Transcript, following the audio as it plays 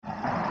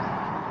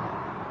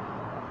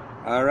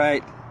All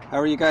right, how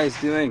are you guys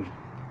doing?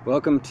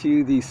 Welcome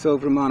to the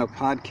Sovremano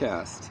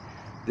podcast.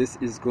 This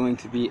is going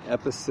to be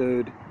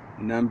episode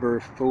number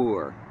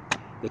 4.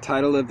 The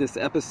title of this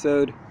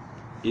episode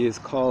is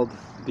called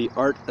The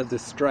Art of the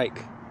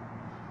Strike.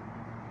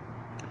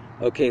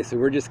 Okay, so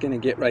we're just going to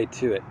get right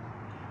to it.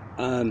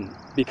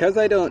 Because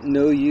I don't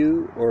know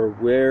you or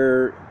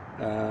where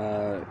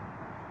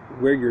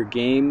your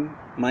game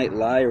might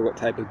lie or what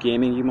type of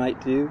gaming you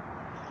might do,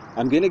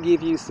 I'm going to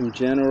give you some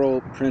general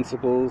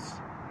principles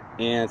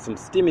and some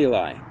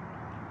stimuli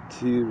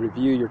to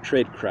review your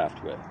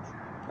tradecraft with.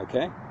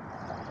 Okay?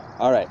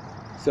 All right.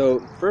 So,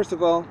 first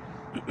of all,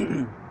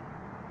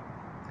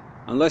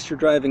 unless you're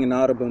driving an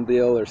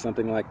automobile or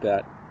something like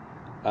that,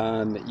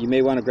 you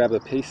may want to grab a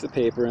piece of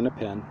paper and a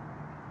pen.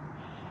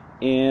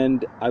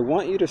 And I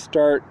want you to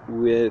start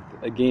with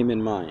a game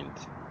in mind.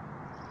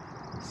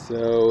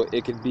 So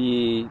it could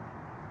be,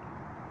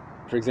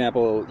 for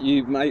example,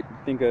 you might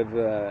think of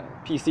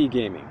PC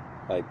gaming,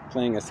 like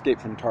playing Escape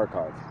from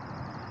Tarkov.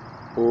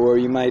 Or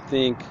you might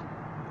think,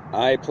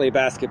 I play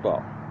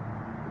basketball.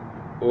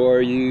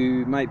 Or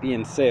you might be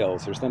in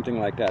sales or something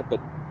like that. But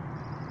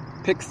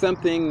pick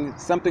something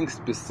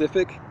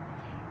specific,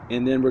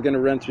 and then we're going to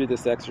run through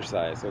this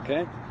exercise,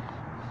 okay?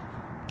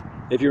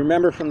 If you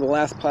remember from the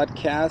last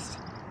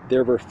podcast,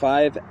 there were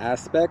 5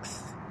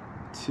 aspects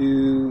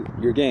to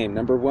your game.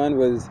 Number 1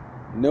 was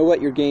know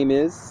what your game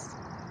is.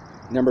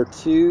 Number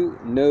 2,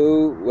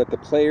 know what the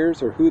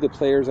players or who the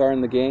players are in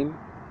the game.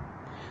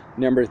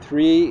 Number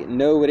 3,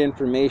 know what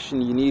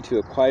information you need to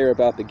acquire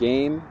about the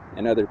game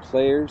and other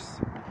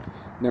players.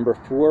 Number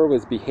 4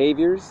 was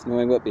behaviors,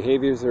 knowing what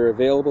behaviors are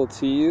available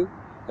to you,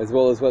 as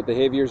well as what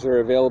behaviors are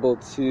available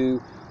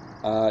to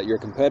your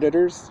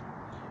competitors.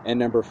 And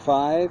number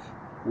 5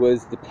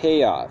 was the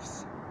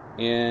payoffs,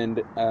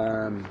 and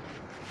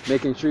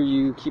making sure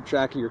you keep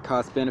track of your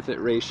cost-benefit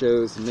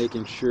ratios and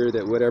making sure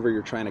that whatever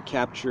you're trying to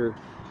capture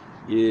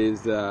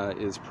is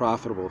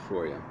profitable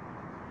for you.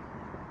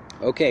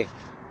 Okay.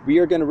 We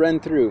are going to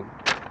run through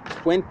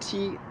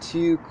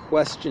 22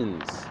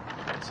 questions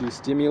to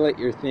stimulate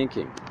your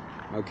thinking,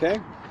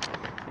 okay?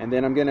 And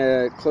then I'm going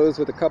to close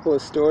with a couple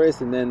of stories,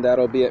 and then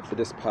that'll be it for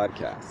this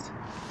podcast.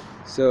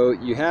 So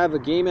you have a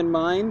game in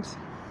mind,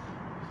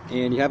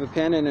 and you have a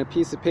pen and a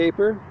piece of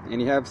paper,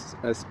 and you have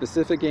a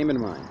specific game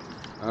in mind.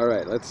 All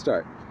right, let's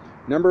start.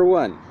 Number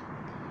 1,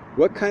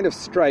 what kind of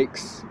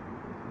strikes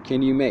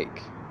can you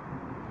make?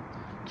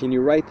 Can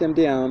you write them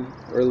down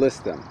or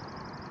list them?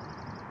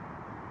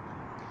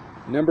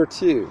 Number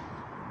 2,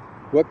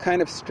 what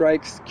kind of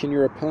strikes can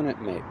your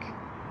opponent make?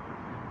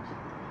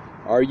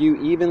 Are you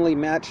evenly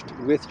matched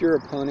with your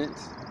opponent,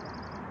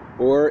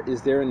 or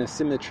is there an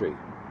asymmetry?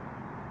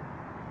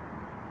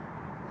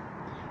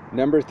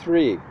 Number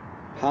 3,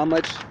 how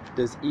much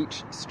does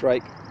each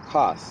strike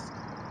cost?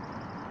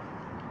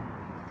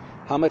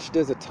 How much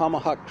does a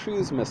Tomahawk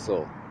cruise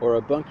missile or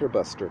a bunker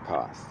buster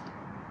cost?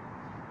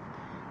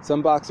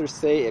 Some boxers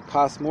say it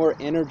costs more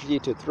energy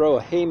to throw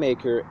a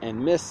haymaker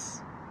and miss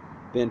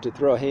than to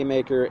throw a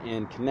haymaker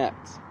and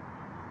connect.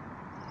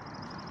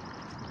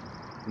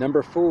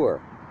 Number 4,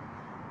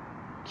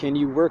 can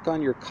you work on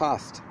your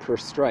cost per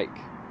strike?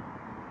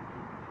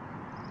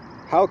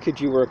 How could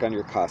you work on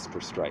your cost per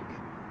strike?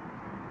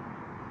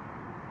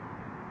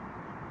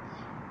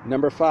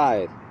 Number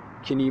 5,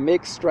 can you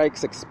make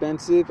strikes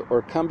expensive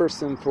or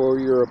cumbersome for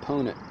your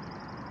opponent?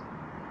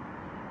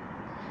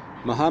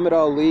 Muhammad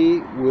Ali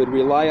would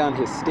rely on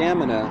his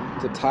stamina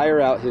to tire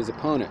out his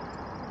opponent,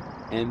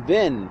 and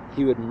then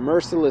he would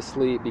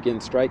mercilessly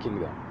begin striking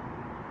them.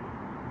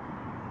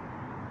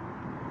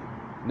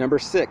 Number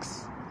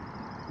 6,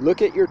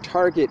 look at your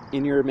target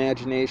in your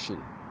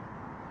imagination.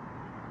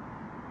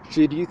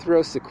 Should you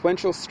throw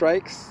sequential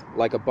strikes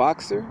like a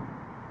boxer,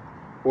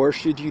 or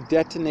should you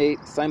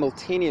detonate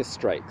simultaneous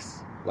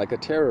strikes like a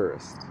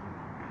terrorist?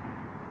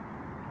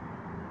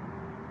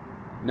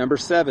 Number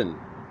 7,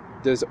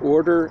 does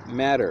order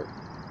matter?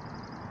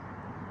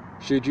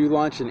 Should you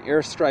launch an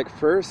airstrike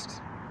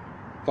first,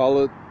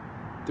 followed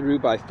through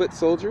by foot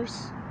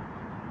soldiers?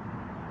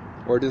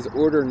 Or does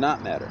order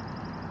not matter?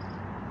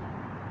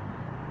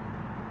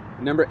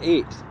 Number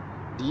 8,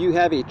 do you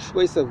have a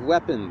choice of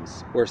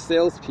weapons or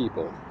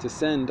salespeople to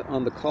send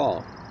on the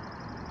call?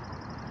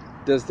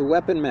 Does the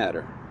weapon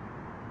matter?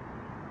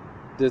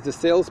 Does the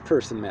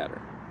salesperson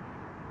matter?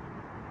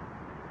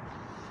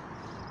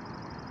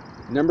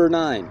 Number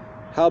 9,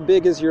 how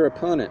big is your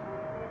opponent?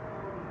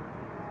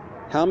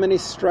 How many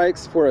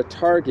strikes for a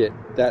target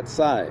that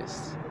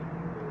size?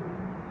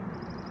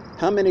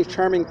 How many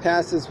charming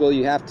passes will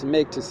you have to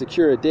make to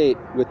secure a date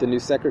with the new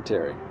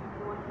secretary?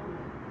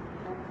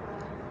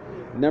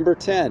 Number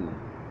 10,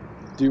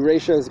 do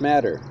ratios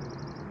matter?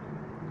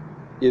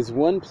 Is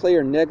one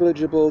player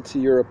negligible to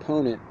your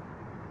opponent,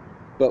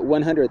 but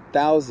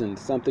 100,000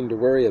 something to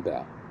worry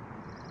about?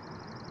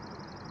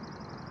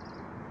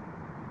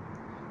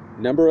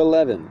 Number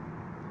 11,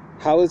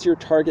 how is your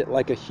target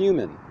like a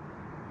human?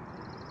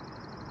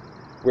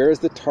 Where is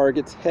the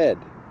target's head?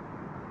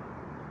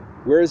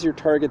 Where is your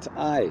target's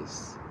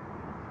eyes?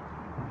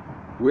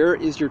 Where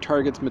is your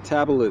target's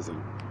metabolism?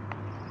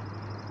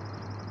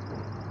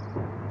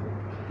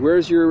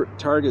 Where's your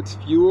target's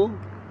fuel?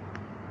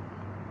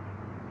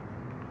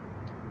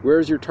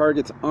 Where's your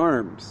target's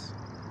arms?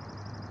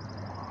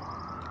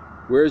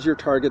 Where's your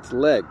target's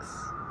legs?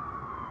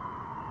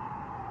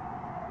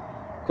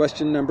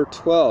 Question number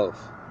 12.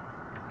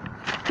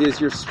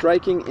 Is your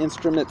striking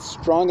instrument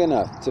strong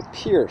enough to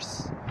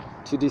pierce,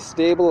 to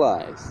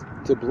destabilize,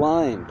 to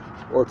blind,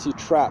 or to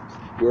trap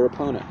your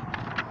opponent?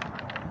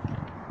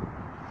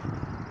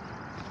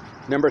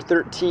 Number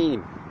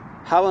 13.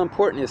 How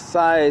important is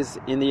size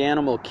in the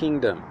animal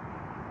kingdom?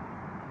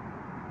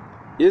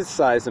 Is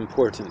size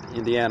important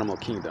in the animal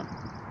kingdom?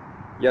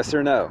 Yes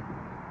or no?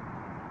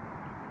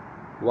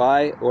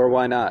 Why or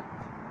why not?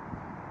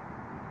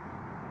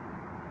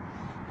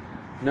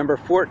 Number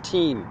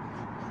 14.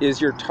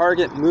 Is your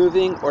target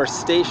moving or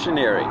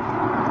stationary?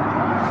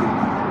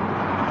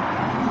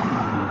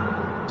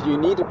 Do you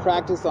need to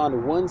practice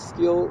on one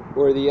skill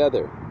or the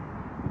other?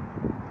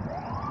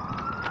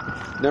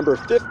 Number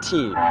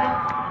 15.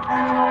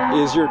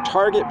 Is your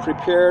target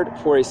prepared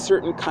for a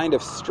certain kind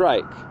of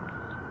strike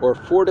or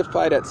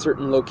fortified at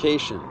certain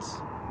locations?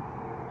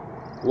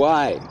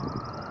 Why?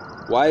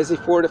 Why is he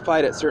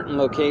fortified at certain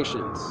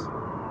locations?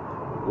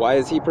 Why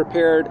is he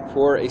prepared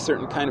for a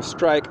certain kind of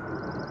strike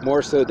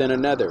more so than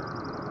another?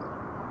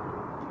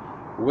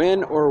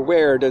 When or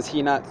where does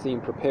he not seem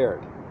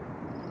prepared?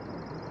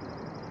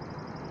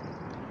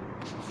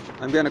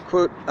 I'm going to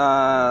quote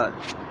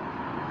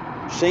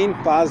Shane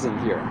Fawson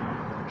here.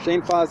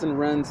 Shane Fawson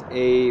runs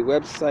a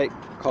website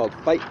called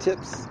Fight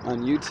Tips on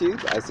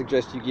YouTube. I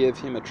suggest you give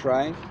him a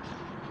try.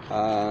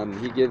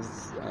 He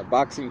gives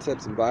boxing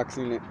tips and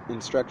boxing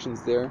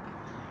instructions there.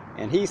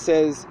 And he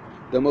says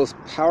the most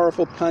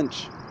powerful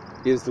punch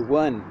is the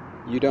one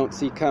you don't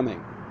see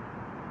coming.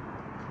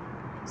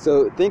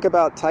 So think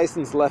about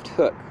Tyson's left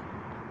hook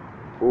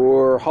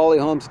or Holly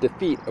Holm's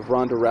defeat of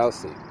Ronda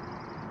Rousey.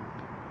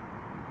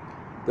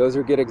 Those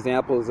are good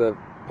examples of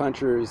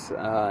punchers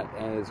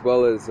as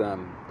well as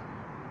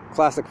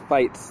classic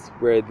fights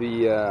where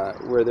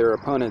their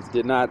opponents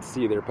did not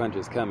see their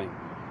punches coming.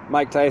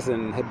 Mike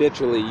Tyson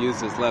habitually used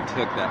his left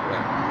hook that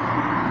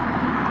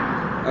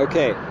way.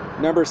 Okay,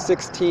 number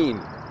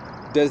 16.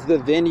 Does the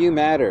venue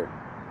matter?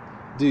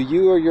 Do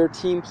you or your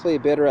team play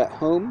better at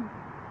home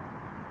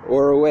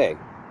or away?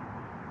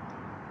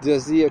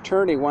 Does the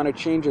attorney want to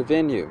change a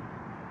venue?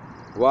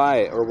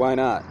 Why or why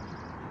not?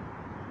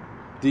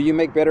 Do you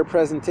make better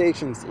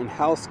presentations in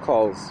house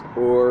calls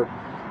or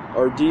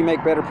do you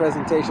make better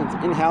presentations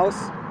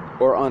in-house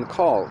or on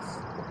calls?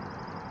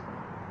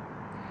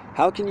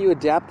 How can you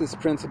adapt this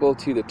principle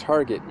to the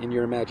target in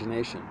your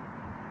imagination?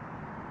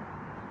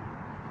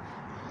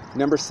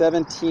 Number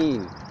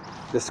 17.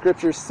 The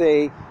scriptures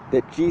say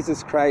that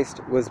Jesus Christ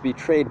was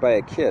betrayed by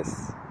a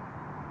kiss.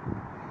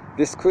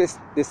 This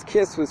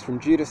kiss was from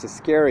Judas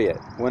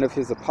Iscariot, one of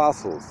his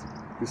apostles,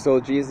 who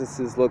sold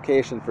Jesus'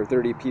 location for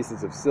 30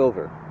 pieces of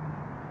silver.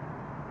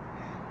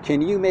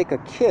 Can you make a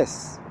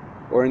kiss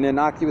or an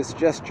innocuous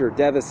gesture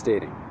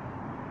devastating?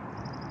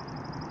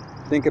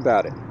 Think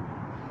about it.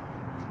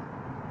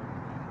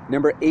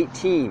 Number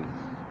 18.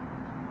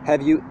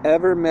 Have you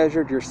ever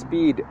measured your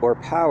speed or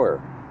power?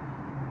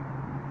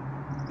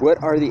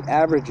 What are the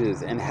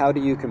averages and how do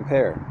you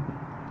compare?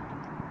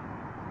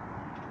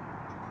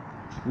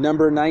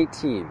 Number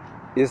 19.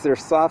 Is there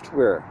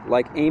software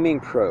like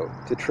Aiming Pro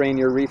to train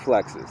your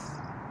reflexes?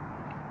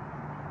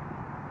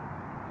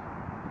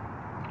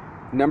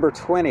 Number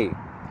 20.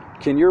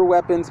 Can your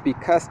weapons be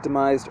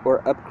customized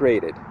or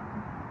upgraded?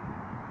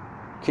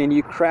 Can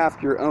you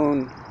craft your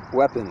own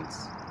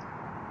weapons?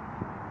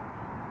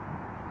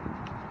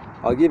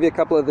 I'll give you a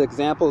couple of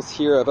examples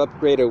here of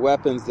upgraded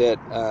weapons that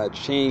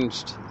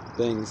changed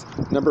things.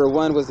 Number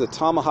 1 was the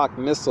Tomahawk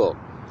missile,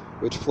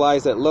 which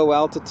flies at low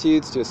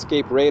altitudes to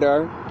escape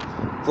radar,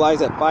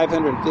 flies at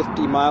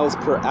 550 miles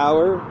per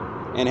hour,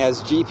 and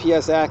has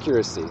GPS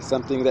accuracy,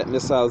 something that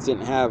missiles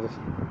didn't have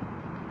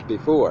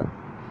before.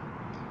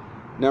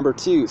 Number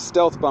 2,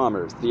 stealth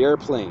bombers, the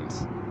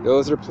airplanes.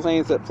 Those are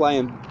planes that fly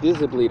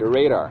invisibly to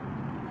radar,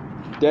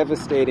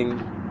 devastating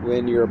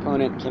when your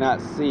opponent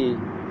cannot see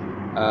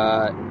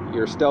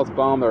your stealth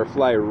bomber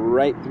fly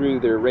right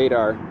through their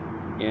radar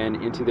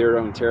and into their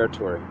own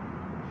territory.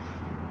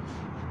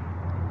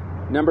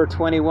 Number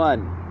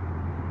 21,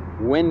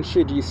 when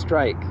should you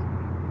strike?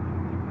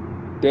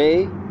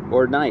 Day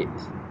or night?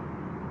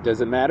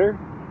 Does it matter?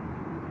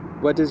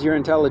 What does your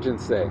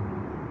intelligence say?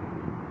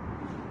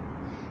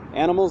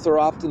 Animals are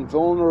often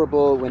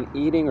vulnerable when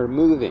eating or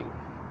moving.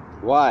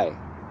 Why?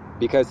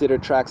 Because it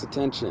attracts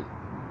attention.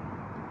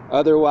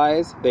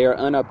 Otherwise, they are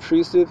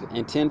unobtrusive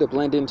and tend to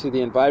blend into the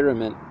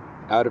environment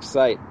out of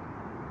sight.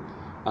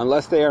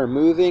 Unless they are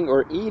moving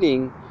or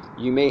eating,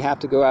 you may have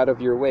to go out of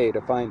your way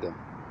to find them.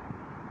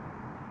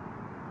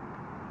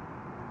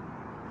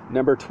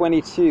 Number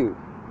 22,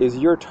 is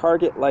your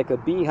target like a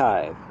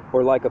beehive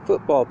or like a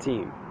football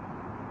team?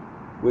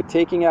 Would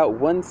taking out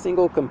one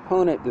single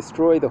component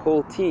destroy the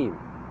whole team?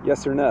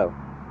 Yes or no?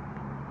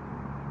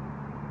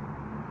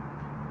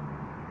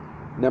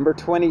 Number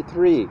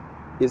 23,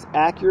 is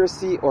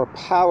accuracy or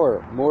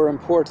power more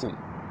important?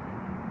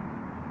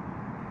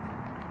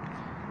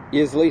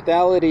 Is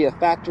lethality a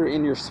factor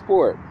in your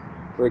sport?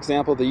 For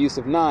example, the use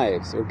of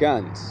knives or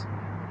guns.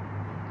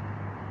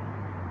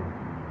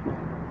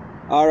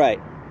 All right,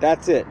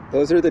 that's it.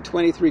 Those are the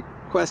 23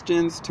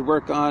 questions to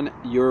work on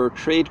your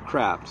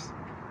tradecraft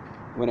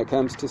when it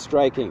comes to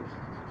striking.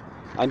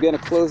 I'm going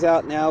to close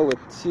out now with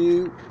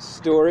 2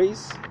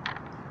 stories.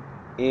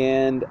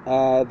 And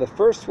the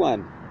first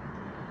one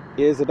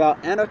is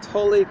about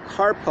Anatoly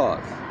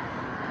Karpov.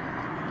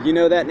 You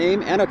know that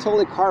name?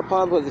 Anatoly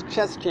Karpov was a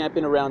chess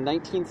champion around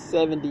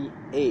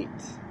 1978.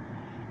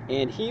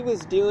 And he was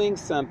doing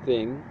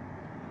something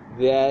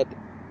that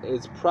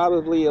is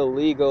probably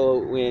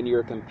illegal when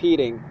you're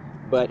competing,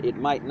 but it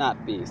might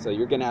not be. So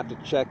you're going to have to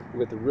check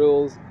with the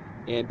rules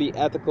and be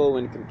ethical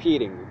when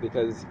competing,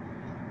 because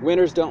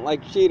winners don't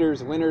like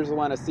cheaters. Winners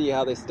want to see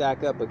how they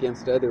stack up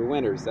against other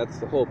winners. That's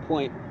the whole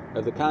point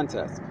of the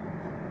contest.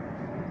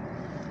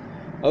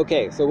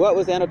 Okay, so what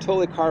was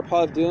Anatoly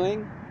Karpov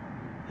doing?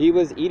 He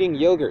was eating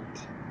yogurt.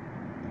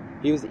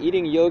 He was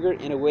eating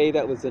yogurt in a way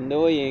that was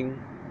annoying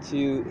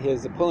to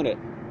his opponent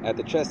at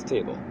the chess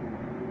table.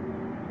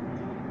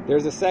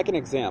 There's a second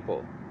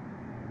example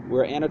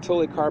where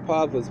Anatoly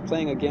Karpov was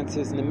playing against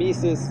his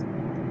nemesis,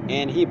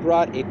 and he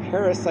brought a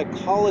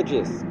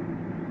parapsychologist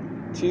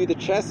to the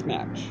chess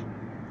match,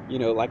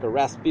 like a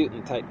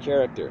Rasputin type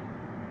character.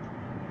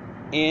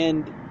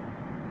 And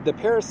the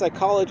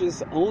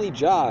parapsychologist's only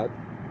job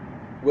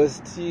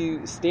was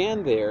to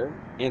stand there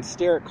and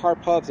stare at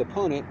Karpov's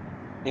opponent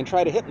and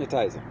try to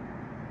hypnotize him.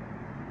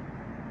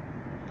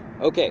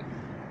 Okay,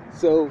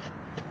 so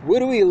what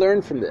do we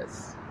learn from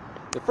this?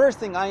 The first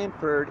thing I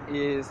inferred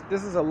is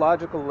this is a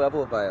logical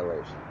level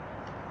violation.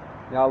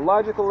 Now,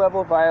 logical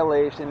level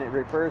violation, it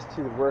refers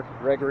to the work of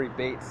Gregory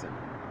Bateson.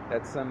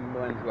 That's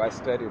someone who I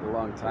studied a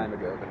long time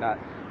ago, but not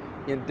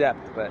in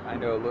depth, but I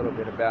know a little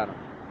bit about him.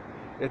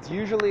 It's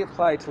usually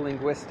applied to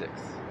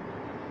linguistics.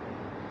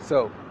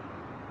 So,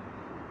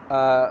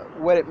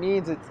 what it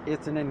means,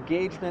 it's an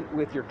engagement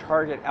with your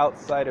target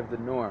outside of the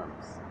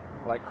norms,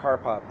 like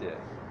Karpov did.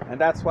 And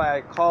that's why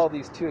I call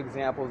these 2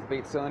 examples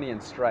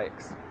Batesonian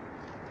strikes.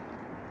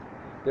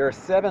 There are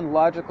 7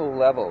 logical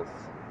levels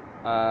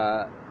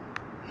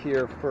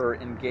here for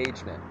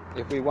engagement,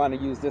 if we want to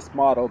use this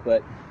model,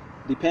 but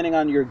depending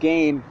on your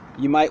game,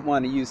 you might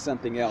want to use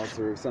something else,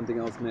 or something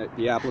else might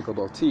be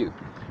applicable to you.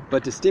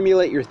 But to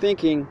stimulate your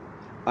thinking,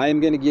 I am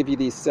going to give you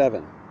these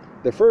 7.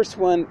 The first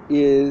one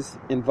is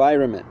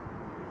environment.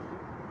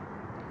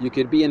 You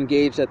could be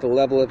engaged at the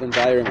level of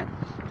environment.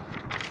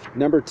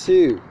 Number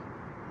 2,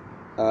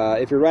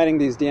 if you're writing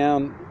these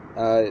down,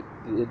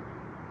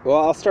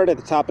 I'll start at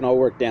the top and I'll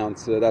work down,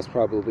 so that's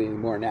probably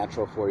more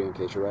natural for you in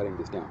case you're writing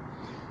these down.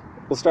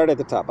 We'll start at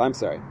the top, I'm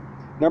sorry.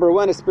 Number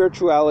 1 is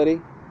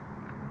spirituality.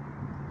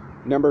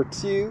 Number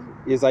 2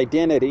 is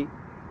identity.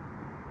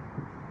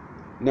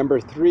 Number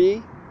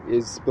 3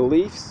 is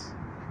beliefs.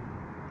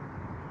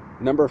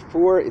 Number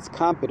 4 is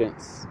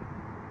competence.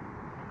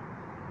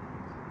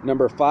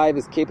 Number 5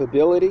 is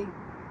capability.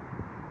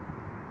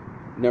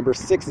 Number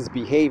 6 is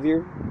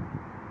behavior.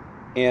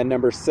 And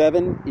number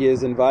 7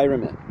 is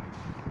environment.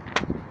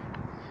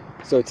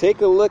 So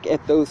take a look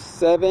at those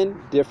 7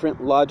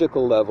 different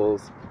logical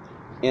levels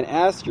and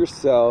ask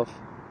yourself,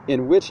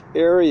 in which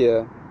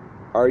area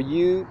are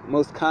you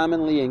most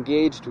commonly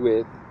engaged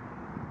with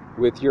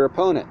your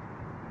opponent?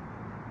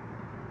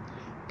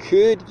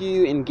 Could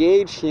you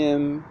engage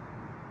him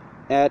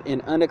at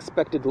an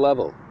unexpected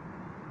level,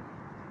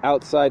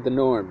 outside the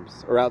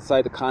norms or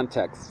outside the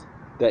context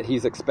that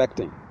he's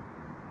expecting?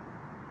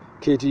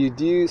 Could you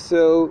do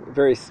so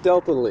very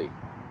stealthily,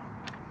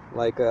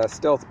 like a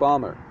stealth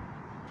bomber?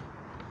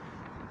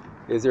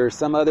 Is there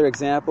some other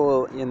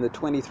example in the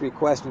 23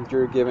 questions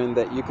you're given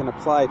that you can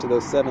apply to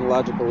those 7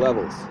 logical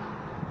levels?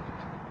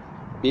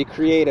 Be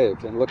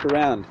creative and look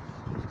around.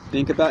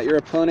 Think about your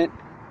opponent.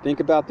 Think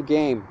about the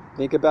game.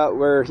 Think about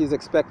where he's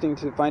expecting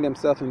to find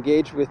himself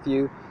engaged with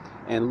you,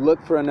 and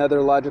look for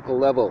another logical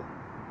level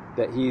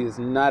that he's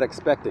not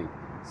expecting.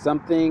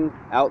 Something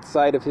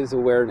outside of his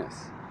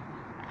awareness.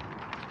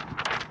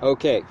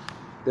 Okay,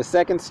 the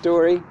second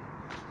story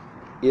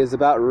is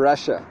about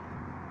Russia.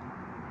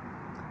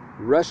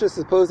 Russia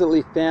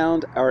supposedly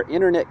found our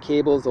internet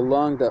cables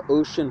along the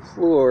ocean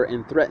floor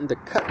and threatened to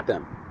cut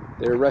them.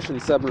 Their Russian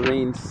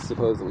submarines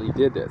supposedly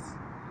did this,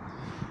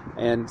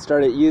 and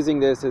started using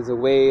this as a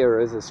way,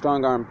 or as a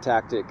strong-arm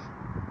tactic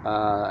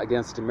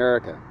against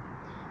America.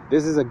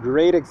 This is a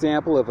great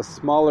example of a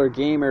smaller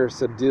gamer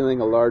subduing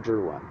a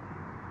larger one.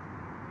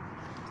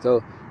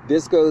 So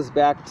this goes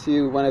back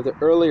to one of the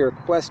earlier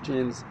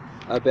questions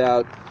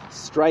about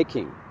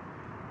striking.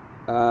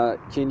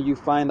 Can you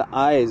find the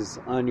eyes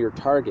on your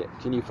target?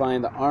 Can you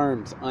find the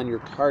arms on your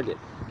target?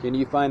 Can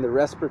you find the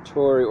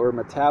respiratory or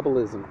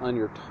metabolism on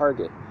your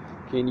target?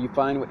 Can you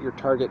find what your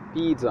target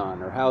feeds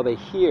on, or how they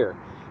hear?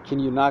 Can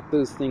you knock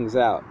those things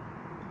out?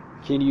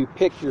 Can you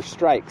pick your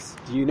strikes?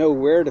 Do you know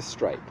where to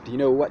strike? Do you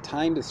know what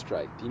time to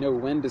strike? Do you know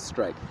when to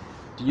strike?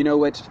 Do you know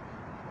which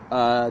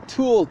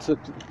tool to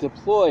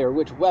deploy or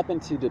which weapon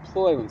to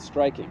deploy when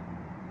striking.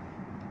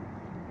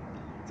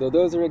 So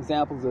those are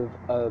examples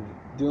of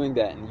doing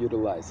that and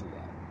utilizing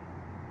that.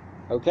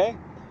 Okay?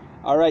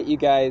 All right, you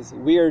guys,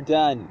 we are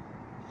done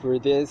for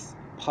this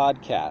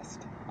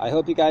podcast. I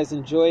hope you guys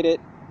enjoyed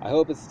it. I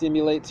hope it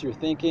stimulates your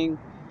thinking.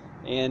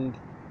 And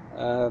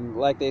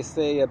like they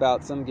say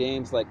about some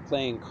games like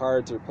playing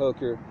cards or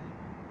poker,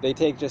 they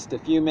take just a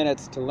few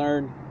minutes to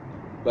learn,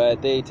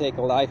 but they take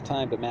a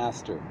lifetime to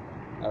master,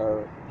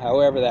 or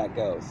however that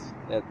goes,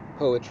 that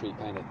poetry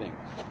kind of thing.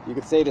 You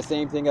could say the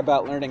same thing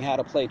about learning how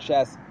to play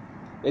chess.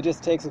 It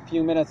just takes a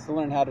few minutes to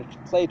learn how to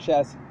play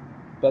chess,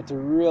 but to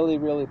really,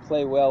 really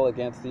play well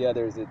against the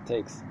others, it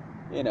takes,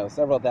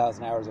 several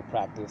thousand hours of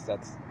practice.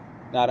 That's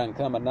not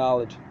uncommon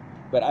knowledge.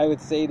 But I would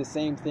say the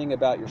same thing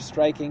about your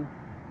striking,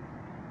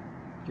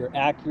 your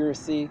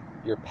accuracy,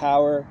 your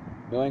power,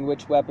 knowing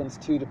which weapons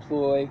to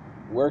deploy,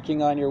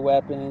 working on your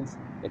weapons,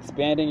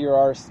 expanding your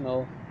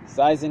arsenal,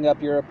 sizing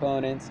up your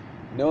opponents,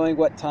 knowing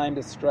what time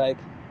to strike,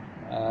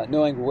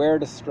 knowing where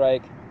to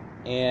strike,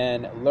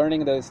 and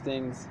learning those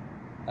things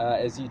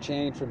as you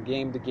change from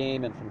game to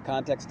game and from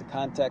context to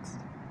context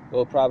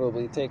will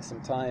probably take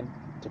some time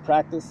to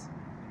practice.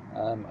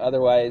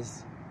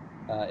 Otherwise,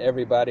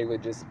 everybody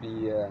would just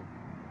be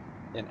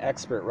an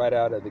expert right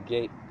out of the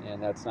gate,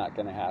 and that's not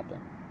going to happen.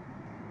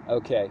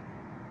 Okay.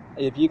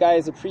 If you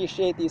guys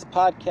appreciate these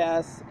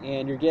podcasts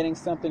and you're getting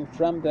something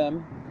from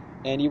them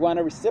and you want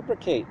to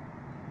reciprocate,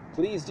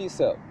 please do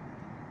so.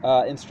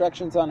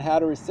 Instructions on how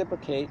to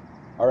reciprocate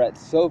are at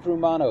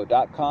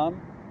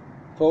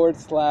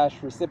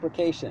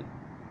sovrumano.com/reciprocation.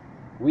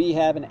 We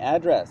have an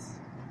address.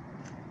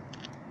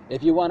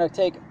 If you want to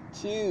take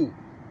 $2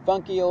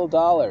 funky old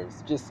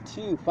dollars, just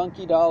 $2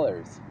 funky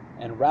dollars,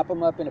 and wrap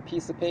them up in a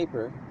piece of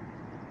paper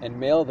and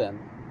mail them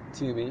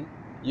to me,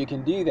 you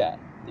can do that.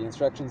 The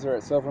instructions are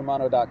at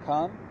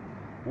sovrumano.com.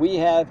 We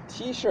have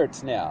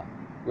t-shirts now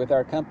with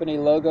our company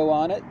logo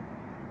on it.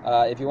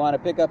 If you want to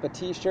pick up a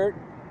t-shirt,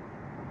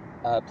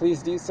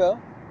 please do so.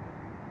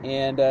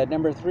 And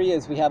number 3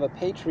 is we have a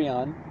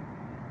Patreon.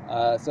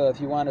 So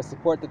if you want to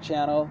support the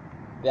channel,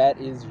 that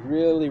is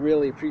really,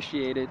 really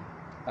appreciated.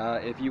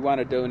 If you want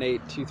to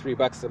donate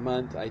 $2-3 a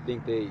month, I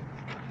think they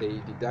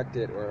deduct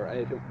it, or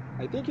I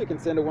think you can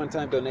send a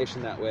one-time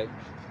donation that way.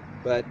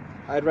 But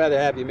I'd rather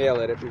have you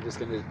mail it if you're just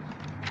going to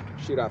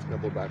shoot off a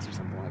couple bucks or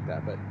something like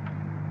that. But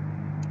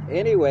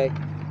anyway,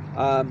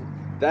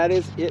 that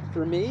is it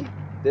for me.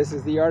 This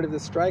is The Art of the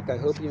Strike. I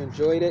hope you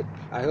enjoyed it.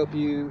 I hope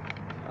you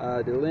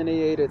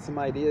delineated some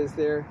ideas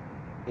there.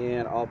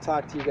 And I'll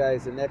talk to you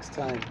guys the next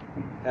time.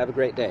 Have a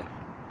great day.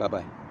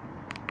 Bye-bye.